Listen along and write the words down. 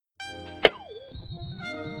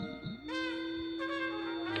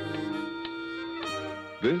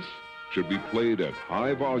This should be played at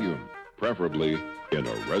high volume, preferably in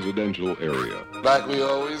a residential area. Like we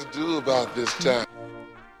always do about this time.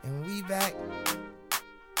 And we back.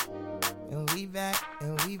 And we back.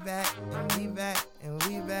 And we back. And we back. And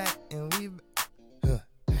we back. And we back.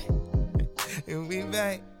 And we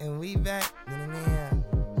back. And we back.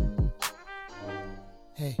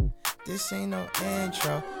 Hey, this ain't no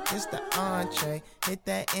intro. It's the entree. Hit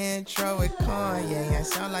that intro with Kanye. I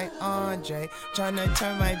sound like Andre. Tryna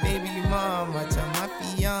turn my baby mama to my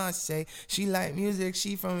fiance. She like music,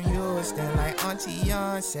 she from Houston, like Auntie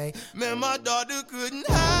Beyonce. Man, my daughter couldn't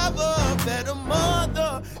have a better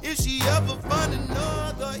mother. If she ever find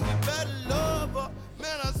another, you better love her.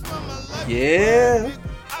 Man, I swear my life. Yeah.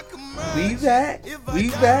 We back. We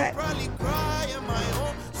back.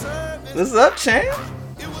 What's up, champ?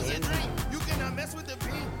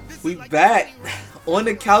 We back on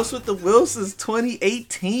the couch with the Wilsons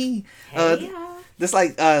 2018. This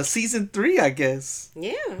like season 3, I guess.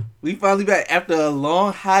 Yeah. We finally back after a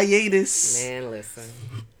long hiatus. Man, listen.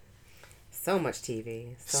 So much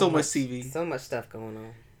TV. So much TV. So much stuff going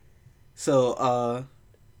on. So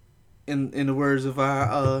in the words of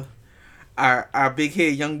our big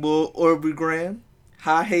head young boy Aubrey Graham,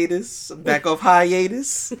 hiatus, back off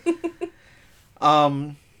hiatus.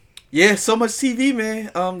 Yeah, so much TV, man.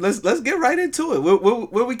 Let's get right into it.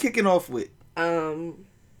 What we kicking off with? The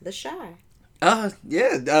Shy.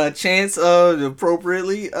 Chance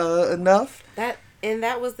appropriately enough. That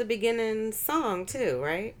was the beginning song too,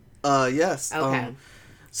 right? Yes. Okay.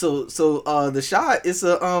 So The Shy is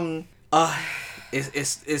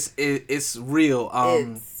it's real.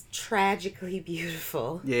 It's tragically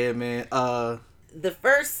beautiful. Yeah, man. The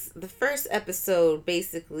first episode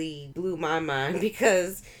basically blew my mind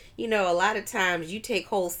because, you know, a lot of times you take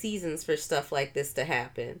whole seasons for stuff like this to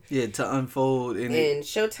happen. Yeah, to unfold. And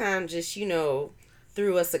Showtime just, you know,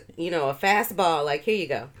 threw us a fastball, like, here you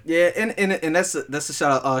go. Yeah, and that's a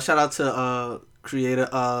shout out to creator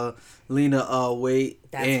Lena Waithe.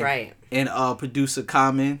 That's right. And producer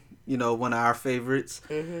Common, you know, one of our favorites.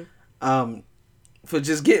 Mm-hmm. For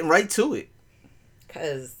just getting right to it.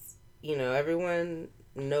 Cause, you know, everyone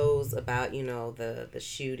knows about, you know, the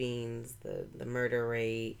shootings, the murder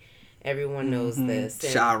rate. Everyone knows this.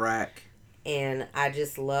 Chirac. And I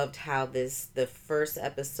just loved how the first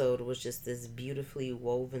episode was just this beautifully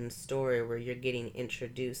woven story where you're getting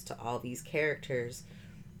introduced to all these characters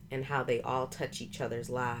and how they all touch each other's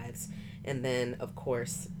lives. And then, of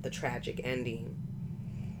course, the tragic ending,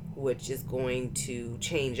 which is going to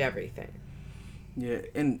change everything. Yeah,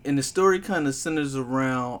 and the story kind of centers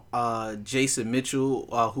around Jason Mitchell,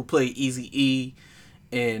 who played Eazy-E,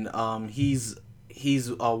 and he's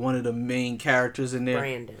one of the main characters in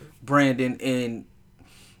there. Brandon, and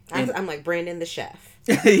I'm like Brandon the chef.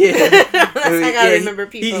 Yeah, I gotta remember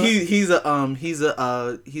people. He's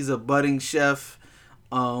a budding chef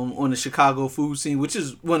on the Chicago food scene, which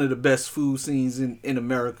is one of the best food scenes in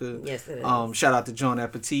America. Yes, it is. Shout out to John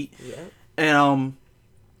Appetit. Yeah, and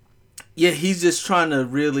yeah, he's just trying to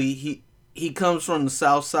really he comes from the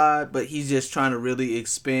South Side, but he's just trying to really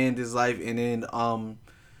expand his life, and then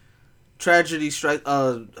tragedy strike.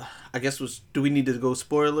 I guess do we need to go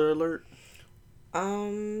spoiler alert? I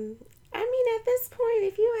mean, at this point,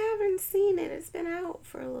 if you haven't seen it, it's been out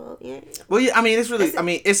for a little. Yeah. Well, yeah, I mean,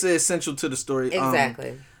 it's essential to the story.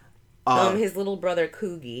 Exactly. His little brother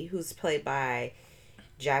Coogie, who's played by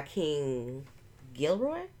Jakeem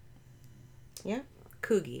Gilroy. Yeah,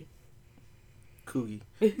 Coogie.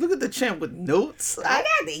 Look at the champ with notes. I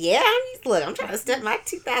got it. Yeah, I'm trying to step my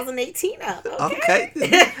 2018 up. Okay.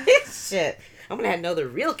 Shit. I'm gonna have to know the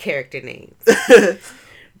real character names.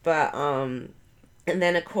 But and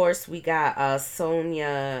then of course we got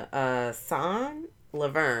Sonia San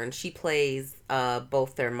Laverne. She plays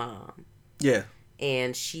both their mom. Yeah.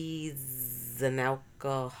 And she's an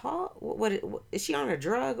alcohol. What is she on, a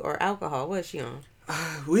drug or alcohol? What is she on?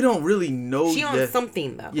 We don't really know. She on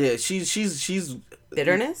something though. Yeah, she's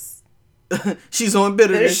bitterness. She's on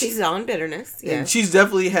bitterness. She's on bitterness. Yeah, and she's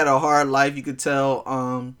definitely had a hard life. You could tell.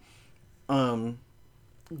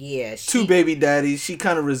 Yeah. Two baby daddies. She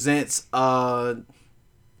kind of resents. I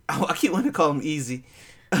keep wanting to call him Easy.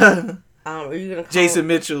 Are you gonna call Jason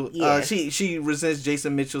Mitchell? Yeah. She resents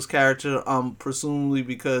Jason Mitchell's character. Presumably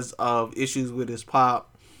because of issues with his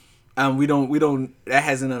pop. We don't. That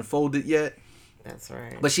hasn't unfolded yet. That's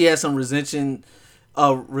right. But she has some resentment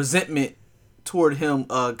toward him,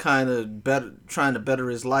 kind of trying to better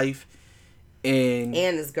his life, and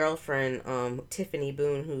his girlfriend, Tiffany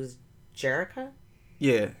Boone, who's Jerica.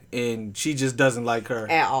 Yeah, and she just doesn't like her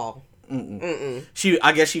at all.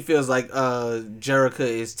 I guess she feels like Jerica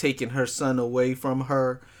is taking her son away from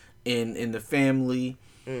her in the family.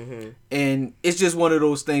 And it's just one of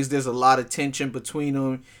those things. There's a lot of tension between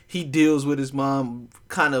them. He deals with his mom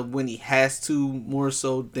kind of when he has to, more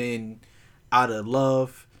so than out of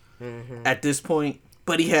love at this point.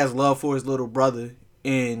 But he has love for his little brother,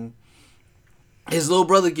 and his little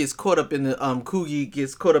brother gets caught up in the Coogie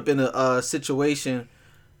gets caught up in a situation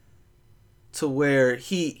to where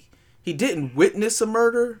he didn't witness a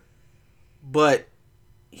murder, but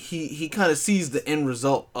he kind of sees the end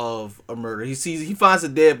result of a murder. He finds a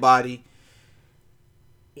dead body,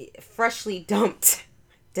 freshly dumped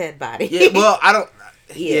dead body. Yeah, well, I don't.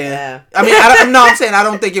 Yeah. I mean, I'm saying I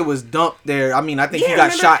don't think it was dumped there. I mean, I think he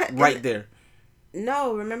got shot right there.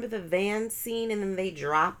 No, remember the van scene and then they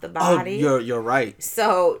dropped the body? Oh, you're right.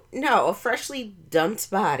 So, no, a freshly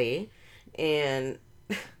dumped body, and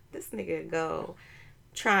this nigga go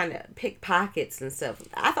trying to pick pockets and stuff.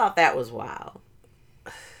 I thought that was wild.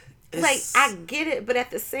 Like, I get it, but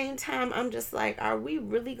at the same time, I'm just like, are we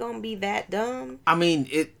really gonna be that dumb? I mean,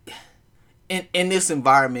 in this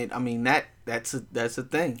environment, I mean that's a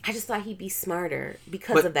thing. I just thought he'd be smarter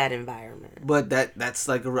because of that environment. But that's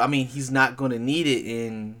like I mean, he's not gonna need it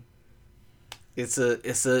in. It's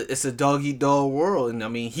a dog eat dog world, and I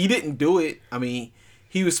mean, he didn't do it. I mean,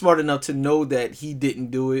 he was smart enough to know that he didn't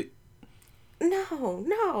do it.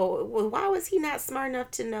 No. Well, why was he not smart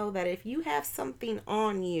enough to know that if you have something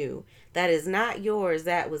on you that is not yours,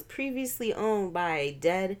 that was previously owned by a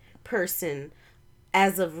dead person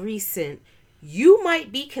as of recent, you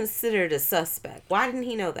might be considered a suspect? Why didn't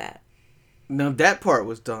he know that? No, that part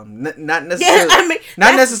was dumb. Not necessarily. Yeah, I mean,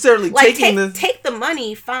 not necessarily like, take the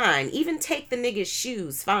money, fine. Even take the nigga's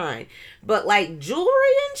shoes, fine. But like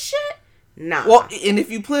jewelry and shit. Nah. Well, and if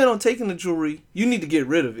you plan on taking the jewelry, you need to get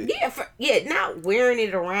rid of it. Yeah, not wearing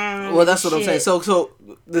it around. Well, that's what I'm saying. So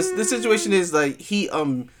this situation is like he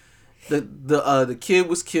the kid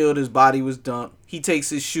was killed, his body was dumped. He takes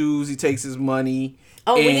his shoes, he takes his money.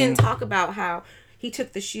 Oh, we didn't talk about how he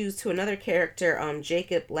took the shoes to another character,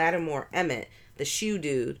 Jacob Lattimore Emmett, the shoe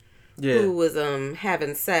dude, who was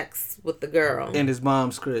having sex with the girl in his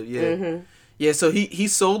mom's crib. Yeah, so he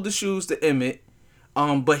sold the shoes to Emmett.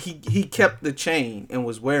 But he kept the chain and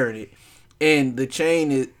was wearing it, and the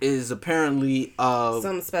chain is apparently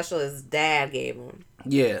something special his dad gave him.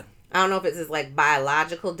 Yeah, I don't know if it's his like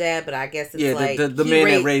biological dad, but I guess it's like the man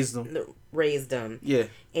that raised him. Yeah,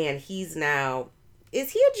 and he's now,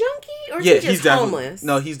 is he a junkie or is he just homeless?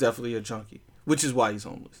 No, he's definitely a junkie, which is why he's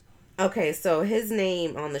homeless. Okay, so his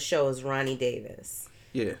name on the show is Ronnie Davis.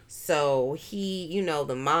 Yeah. So he,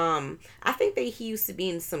 the mom, I think he used to be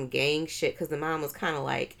in some gang shit because the mom was kind of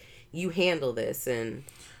like, you handle this and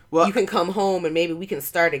you can come home and maybe we can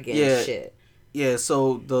start again shit. Yeah,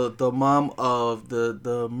 so the mom of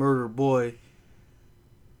the murdered boy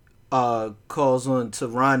calls on to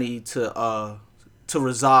Ronnie to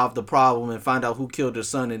resolve the problem and find out who killed her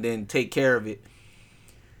son and then take care of it.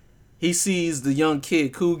 He sees the young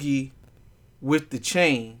kid, Coogie, with the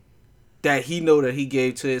chain that he know that he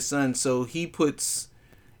gave to his son, so he puts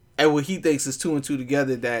and what he thinks is 2 and 2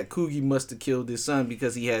 together that Coogie must have killed his son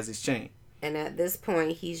because he has his chain. And at this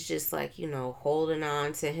point, he's just like, holding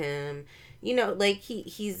on to him. Like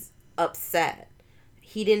he's upset.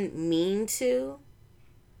 He didn't mean to,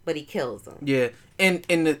 but he kills him. Yeah, and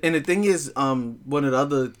the thing is, one of the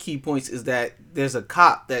other key points is that there's a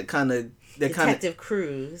cop that kind of Detective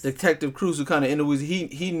Cruz who kind of interviews.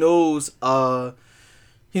 He knows Coogie.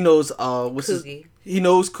 He knows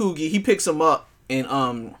Coogie. He picks him up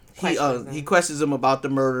and he questions him about the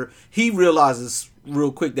murder. He realizes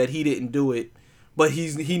real quick that he didn't do it, but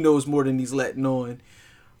he knows more than he's letting on.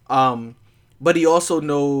 But he also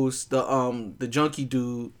knows the junkie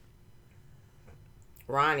dude.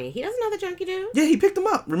 Ronnie. He doesn't know the junkie dude? Yeah, he picked him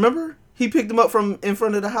up. Remember? He picked him up from in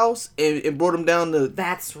front of the house and brought him down to...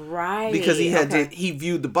 That's right. Because he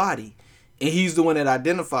viewed the body. And he's the one that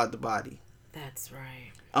identified the body. That's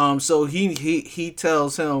right. So he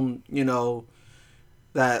tells him,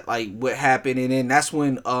 that like what happened, and then that's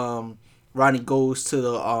when Ronnie goes to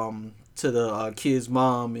the kid's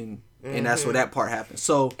mom, and that's where that part happens.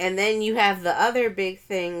 So and then you have the other big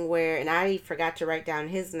thing where, and I forgot to write down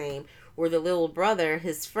his name, where the little brother,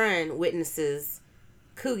 his friend, witnesses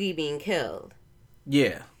Coogie being killed.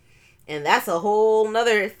 Yeah, and that's a whole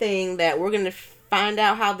nother thing that we're gonna find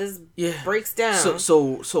out how this breaks down.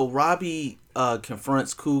 So Robbie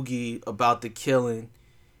confronts Coogie about the killing.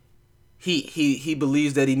 He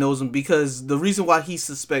believes that he knows him because the reason why he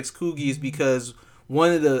suspects Coogie is because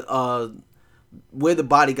one of where the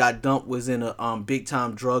body got dumped was in a big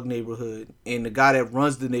time drug neighborhood, and the guy that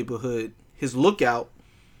runs the neighborhood, his lookout,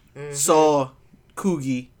 saw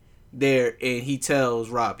Coogie there, and he tells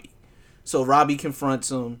Robbie. So Robbie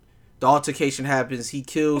confronts him. The altercation happens. He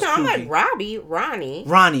kills Coogie. I'm like, Robbie? Ronnie,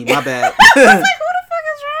 my bad. I was like, who the fuck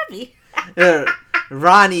is Robbie? Yeah,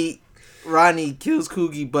 Ronnie kills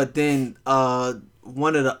Coogie, but then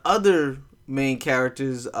one of the other main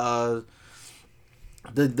characters, the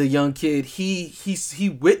young kid,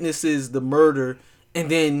 he witnesses the murder, and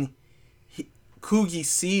then Coogie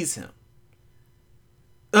sees him.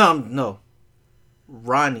 No,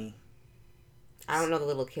 Ronnie. I don't know the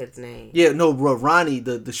little kid's name. Yeah, no, bro, Ronnie,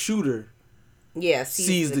 the shooter. Yeah,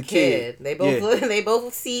 sees the kid. They both they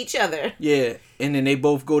both see each other. Yeah, and then they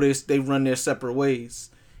both they run their separate ways,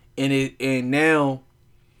 and now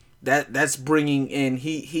that's bringing in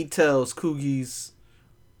he tells Coogie's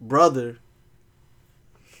brother,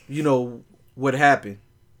 what happened,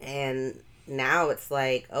 and now it's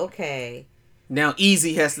like, okay, now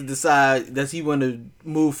Easy has to decide, does he want to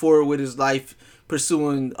move forward with his life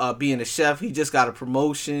pursuing being a chef? He just got a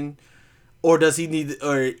promotion. Or does he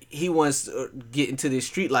he wants to get into this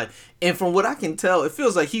street life? And from what I can tell, it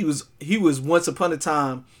feels like he was once upon a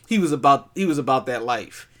time, he was about that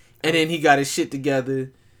life. And then he got his shit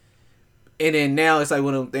together. And then now it's like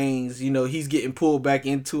one of them things, he's getting pulled back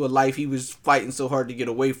into a life he was fighting so hard to get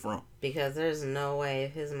away from. Because there's no way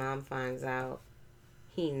if his mom finds out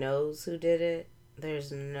he knows who did it,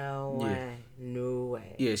 there's no way. No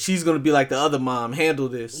way. Yeah, she's going to be like the other mom, handle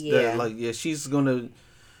this. Yeah. She's going to...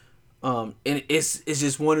 and it's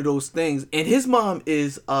just one of those things. And his mom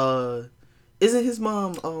is isn't his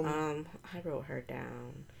mom I wrote her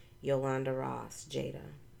down. Yolanda Ross, Jada.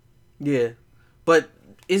 Yeah. But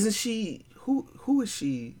isn't she who is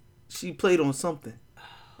she? She played on something.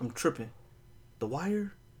 I'm tripping. The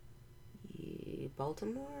Wire?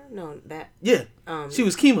 Baltimore? No, that yeah. She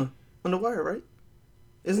was Kima on The Wire, right?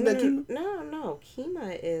 Isn't that Kima? No.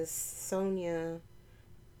 Kima is Sonia.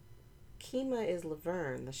 Kima is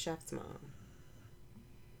Laverne, the chef's mom.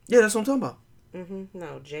 Yeah, that's what I'm talking about.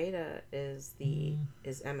 No, Jada is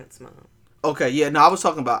Emmett's mom. Okay, yeah. No, I was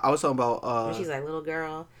talking about. When she's like, little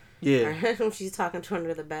girl. Yeah. When she's talking to her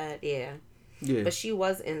under the bed. Yeah. Yeah. But she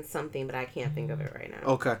was in something, but I can't think of it right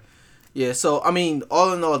now. Okay. Yeah. So I mean,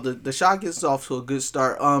 all in all, the shot gets off to a good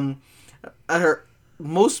start. I heard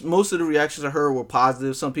most of the reactions I heard were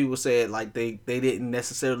positive. Some people said like they didn't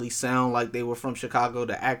necessarily sound like they were from Chicago.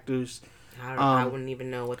 The actors. I wouldn't even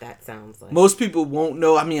know what that sounds like. Most people won't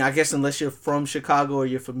know. I mean, I guess unless you're from Chicago or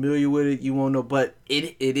you're familiar with it, you won't know. But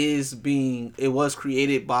it was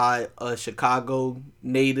created by a Chicago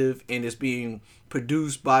native, and it's being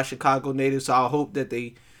produced by Chicago natives. So I hope that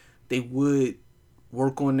they would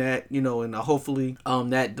work on that, and hopefully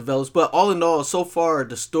that develops. But all in all, so far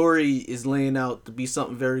the story is laying out to be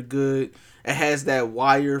something very good. It has that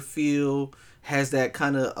Wire feel, has that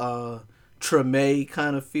kind of Treme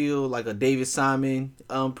kind of feel, like a David Simon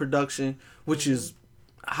production, which is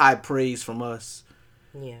high praise from us.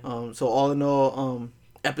 Yeah. So all in all,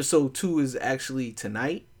 episode 2 is actually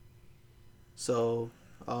tonight. So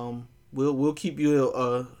we'll keep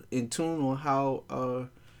you in tune on how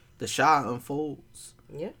the shot unfolds.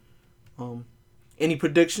 Yeah. Any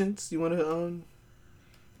predictions you want to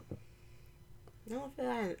No, I feel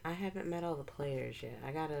like I haven't met all the players yet.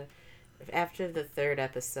 After the 3rd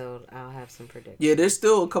episode, I'll have some predictions. Yeah, there's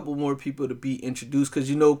still a couple more people to be introduced,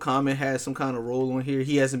 because Common has some kind of role on here.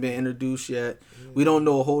 He hasn't been introduced yet. We don't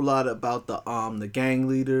know a whole lot about the gang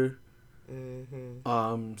leader.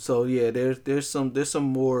 So yeah, there's some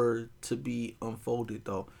more to be unfolded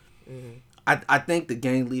though. I think the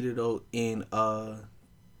gang leader though in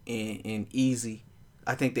Easy,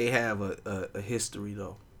 I think they have a history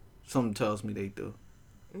though. Something tells me they do.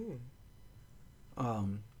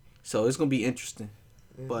 So it's gonna be interesting,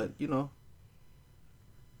 but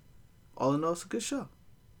all in all, it's a good show.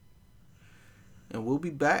 And we'll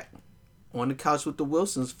be back on the couch with the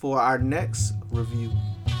Wilsons for our next review.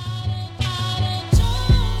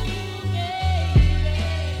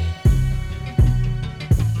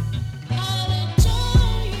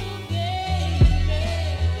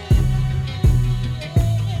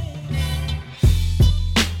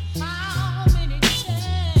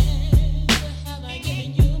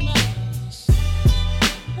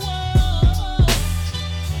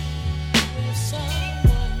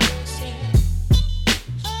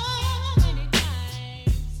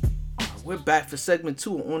 Back for segment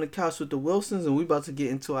 2 on the couch with the Wilsons, and we about to get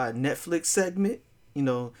into our Netflix segment.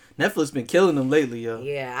 Netflix been killing them lately, yo.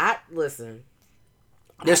 Yeah, listen.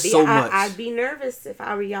 There's so much. I'd be nervous if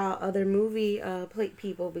I were y'all other movie plate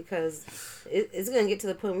people, because it's gonna get to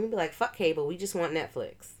the point where we be like, fuck cable, we just want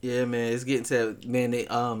Netflix. Yeah, man, it's getting to, man. They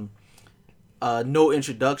no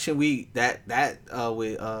introduction. With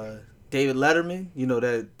David Letterman, you know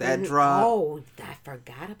that drop. Oh, I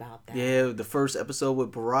forgot about that. Yeah, the first episode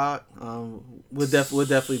with Barack. We'll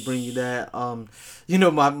definitely bring you that. You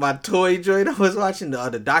know, my toy joint I was watching, the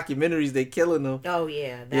documentaries, they killing them. Oh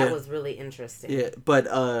yeah, that was really interesting. Yeah, but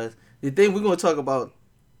the thing we're gonna talk about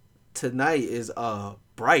tonight is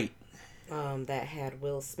Bright. That had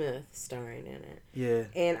Will Smith starring in it. Yeah.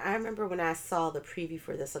 And I remember when I saw the preview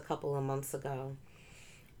for this a couple of months ago,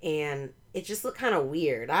 and it just looked kind of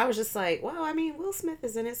weird. I was just like, well, I mean, Will Smith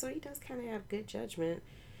is in it, so he does kind of have good judgment.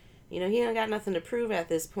 You know, he ain't got nothing to prove at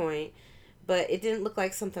this point, but it didn't look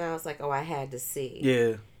like something I was like, oh, I had to see.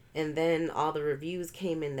 Yeah. And then all the reviews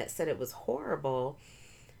came in that said it was horrible.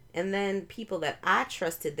 And then people that I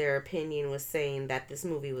trusted their opinion was saying that this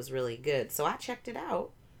movie was really good. So I checked it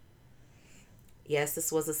out. Yes,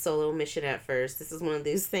 this was a solo mission at first. This is one of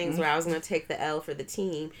these things where I was going to take the L for the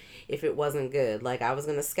team if it wasn't good. Like, I was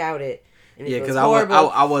going to scout it. And yeah, because I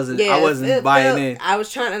wasn't buying in. I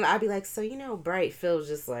was trying to, I'd be like, so, you know, Bright feels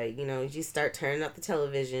just like, you know, you start turning up the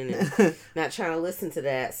television and not trying to listen to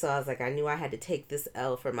that. So I was like, I knew I had to take this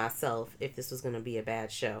L for myself if this was going to be a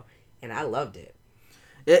bad show. And I loved it.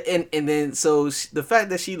 And then, so the fact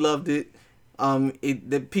that she loved it,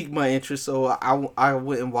 that piqued my interest, so I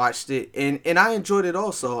went and watched it, and I enjoyed it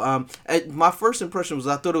also. My first impression was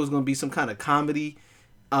I thought it was going to be some kind of comedy,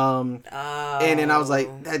 and then I was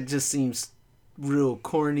like, that just seems real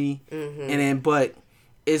corny, and then but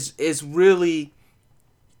it's really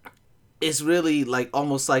like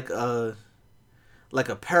almost like a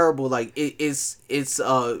parable. Like it's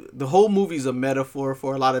the whole movie's a metaphor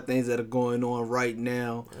for a lot of things that are going on right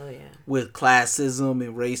now. Oh yeah. With classism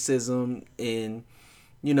and racism and,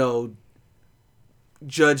 you know,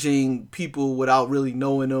 judging people without really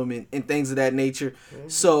knowing them and things of that nature. Mm-hmm.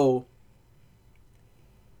 So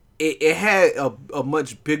it had a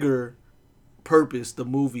much bigger purpose, the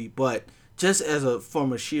movie, but just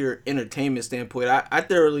from a sheer entertainment standpoint, I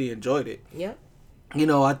thoroughly enjoyed it. Yep. You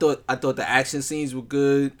know, I thought the action scenes were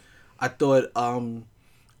good. I thought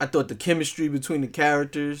the chemistry between the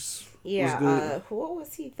characters was good. What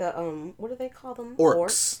was he? What do they call them?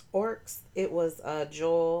 Orcs. Orcs. It was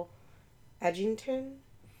Joel Edgerton.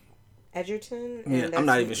 Yeah, I'm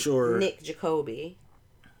not even sure. Nick Jacoby.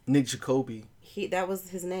 That was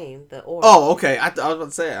his name. The orc. Oh, okay. I was about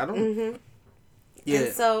to say I don't. Mm-hmm. Yeah.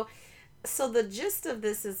 And so the gist of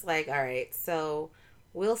this is like, all right, so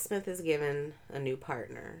Will Smith is given a new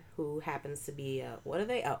partner who happens to be a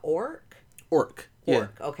orc? Orc. Yeah.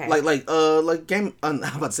 Orc, okay. Like Game. I'm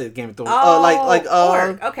about to say Game of Thrones. Oh,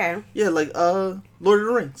 orc. Okay. Yeah, like Lord of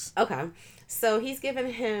the Rings. Okay. So he's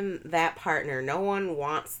given him that partner. No one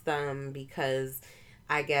wants them because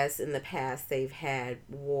I guess in the past they've had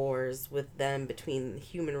wars with them between the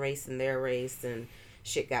human race and their race, and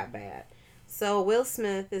shit got bad. So Will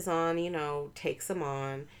Smith is on, takes him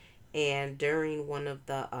on, and during one of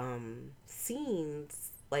the scenes,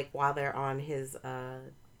 like while they're on his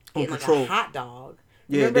getting like a hot dog.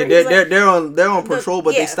 Yeah, they're on patrol,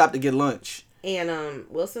 but they stop to get lunch. And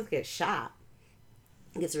Will Smith gets shot.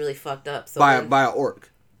 Gets really fucked up. So by an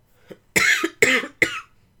orc.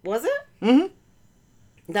 Was it? Mm-hmm.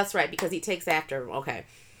 That's right, because he takes after him. Okay.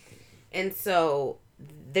 And so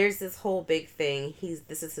there's this whole big thing.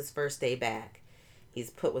 This is his first day back. He's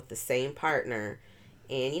put with the same partner.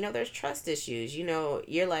 And, there's trust issues.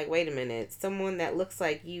 You're like, wait a minute. Someone that looks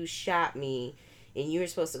like you shot me and you were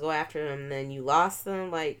supposed to go after him, and then you lost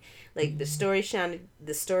them. Like the story sounded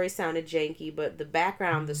janky, but the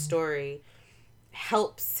background of the story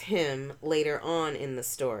helps him later on in the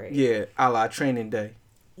story. Yeah, a la Training Day.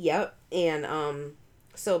 Yep. And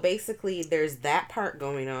so basically there's that part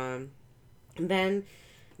going on. And then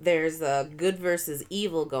there's good versus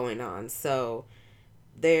evil going on. So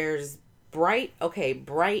there's Bright. Okay,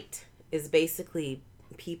 Bright is basically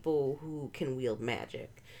people who can wield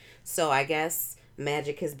magic. So I guess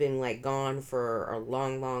magic has been like gone for a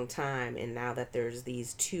long, long time, and now that there's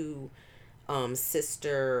these two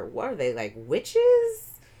sister, what are they, like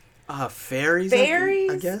witches? Fairies,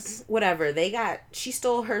 I guess. Whatever. She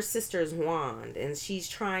stole her sister's wand, and she's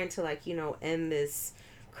trying to end this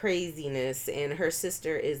craziness, and her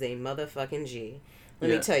sister is a motherfucking G. Let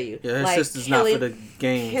me tell you. Yeah, her sister's not for the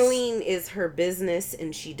games. Killing is her business,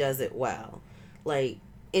 and she does it well.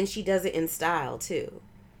 And she does it in style too.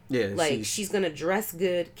 Yeah. She's gonna dress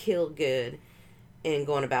good, kill good, and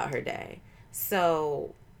going about her day.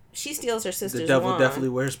 So she steals her sister's The devil wand. definitely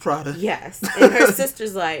wears Prada. Yes. And her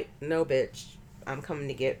sister's like, no, bitch. I'm coming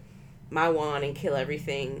to get my wand and kill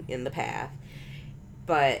everything in the path.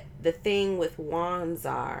 But the thing with wands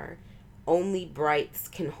are only brights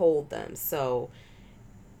can hold them. So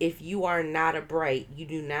if you are not a bright, you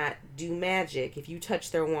do not do magic. If you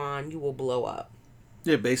touch their wand, you will blow up.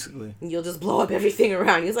 Yeah, basically. You'll just blow up everything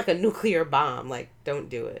around you. It's like a nuclear bomb. Like, don't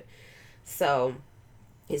do it. So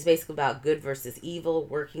it's basically about good versus evil,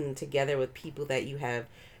 working together with people that you have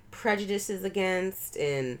prejudices against,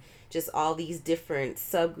 and just all these different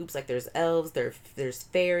subgroups. Like, there's elves, there's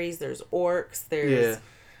fairies, there's orcs, there's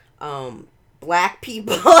black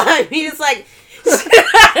people. I mean, it's like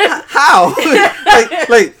how?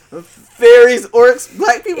 like fairies, orcs,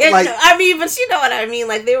 black people. Like, I mean, but you know what I mean.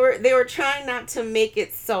 Like, they were trying not to make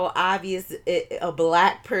it so obvious a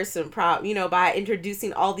black person by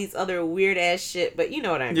introducing all these other weird ass shit. But you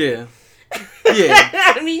know what I mean. Yeah.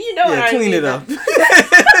 Yeah. I mean, you know what I mean. Clean it up.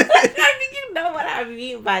 I mean, you know what I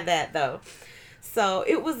mean by that, though. So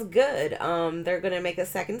it was good. They're gonna make a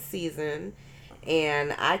second season,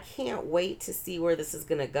 and I can't wait to see where this is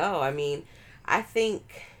gonna go. I mean, I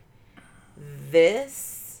think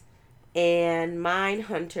this and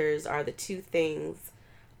Mindhunters are the two things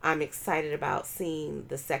I'm excited about seeing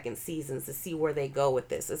the second seasons, to see where they go with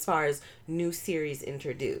this as far as new series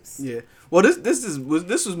introduced. Yeah. Well, this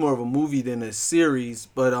was more of a movie than a series,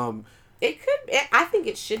 but I think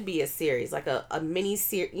it should be a series, like a mini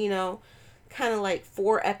series, kind of like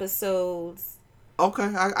 4 episodes.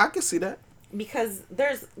 Okay, I can see that. Because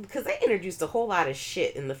they introduced a whole lot of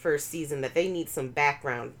shit in the first season that they need some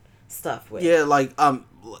background stuff with. Yeah,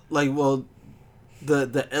 well,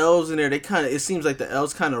 the elves in there, it seems like the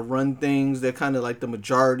elves kind of run things. They're kind of like the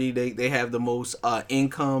majority. They have the most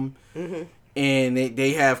income, mm-hmm. and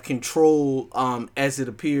they have control, as it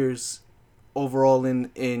appears, overall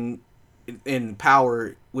in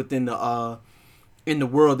power within the in the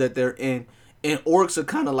world that they're in. And orcs are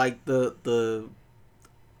kind of like the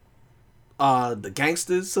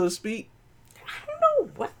gangsters, so to speak. I don't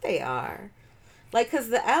know what they are. Like, because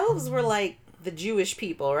the elves were like the Jewish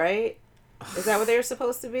people, right? Is that what they were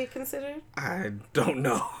supposed to be considered? I don't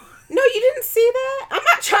know. No, you didn't see that? I'm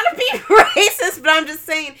not trying to be racist, but I'm just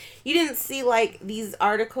saying, you didn't see, like, these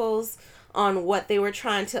articles on what they were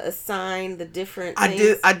trying to assign the different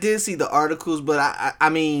things? I did see the articles, but I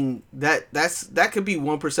mean, that could be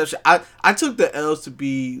one perception. I took the elves to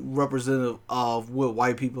be representative of what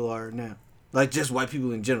white people are now. Like, just white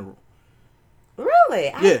people in general. Really?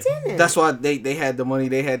 I didn't. That's why they had the money,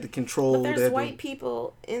 they had the control. But there's white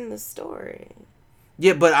people in the story.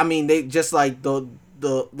 Yeah, but I mean, they just like the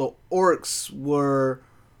orcs were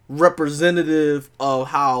representative of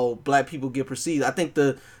how black people get perceived. I think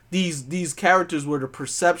these characters were the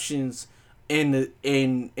perceptions in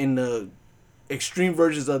the extreme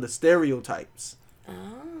versions of the stereotypes.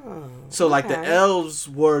 Oh. So like the elves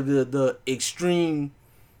were the extreme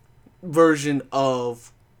version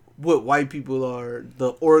of what white people are.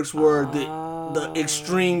 The orcs were the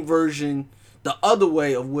extreme version, the other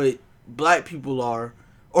way of what black people are,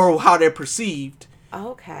 or how they're perceived.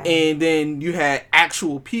 Okay. And then you had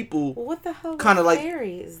actual people. Well, what the hell kind of like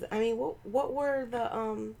fairies? I mean, what were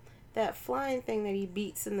the that flying thing that he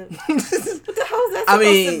beats in the? What the hell is that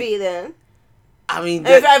supposed to be then? I mean,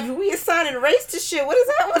 if we assigning race to shit, what is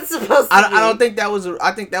that one supposed to be? I don't think that was.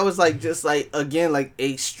 I think that was like just like again like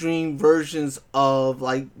extreme versions of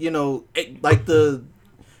like like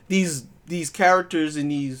these characters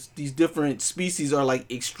and these different species are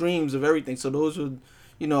like extremes of everything. So those were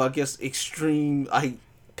I guess extreme like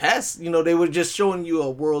pests. They were just showing you a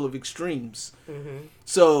world of extremes. Mm-hmm.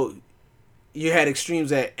 So you had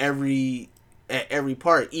extremes at every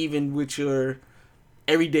part, even with your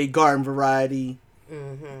everyday garden variety,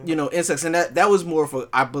 insects, and that was more for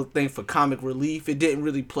I think for comic relief. It didn't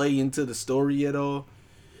really play into the story at all.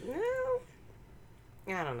 Well,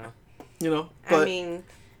 I don't know. But, I mean,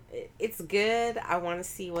 it's good. I want to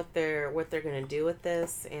see what they're gonna do with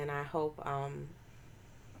this, and I hope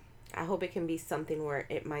it can be something where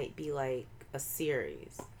it might be like a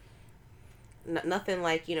series. Nothing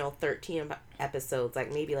like 13 episodes,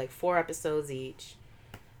 like maybe like 4 episodes each,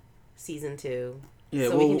 season 2. Yeah,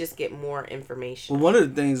 so we can just get more information. Well, one of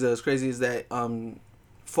the things that's crazy is that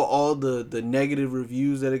for all the negative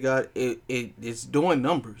reviews that it got, it's doing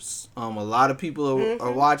numbers. A lot of people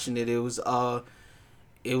are watching it. It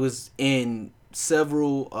was in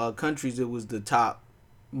several countries. It was the top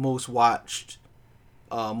most watched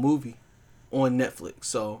movie on Netflix.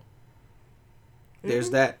 So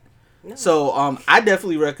there's that. No. So I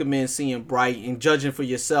definitely recommend seeing Bright and judging for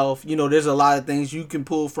yourself. You know, there's a lot of things you can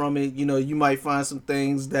pull from it. You know, you might find some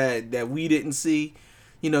things that we didn't see.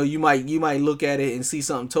 You know, you might look at it and see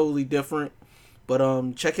something totally different.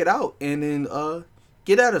 But check it out and then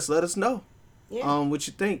get at us. Let us know. Yeah. What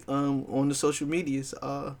you think on the social medias.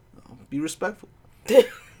 Be respectful.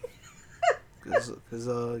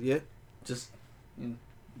 Cause yeah, just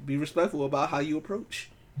be respectful about how you approach.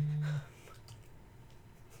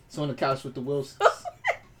 It's on the couch with the Wilsons.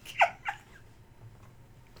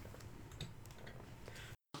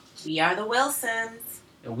 We are the Wilsons.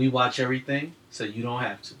 And we watch everything so you don't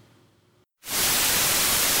have to.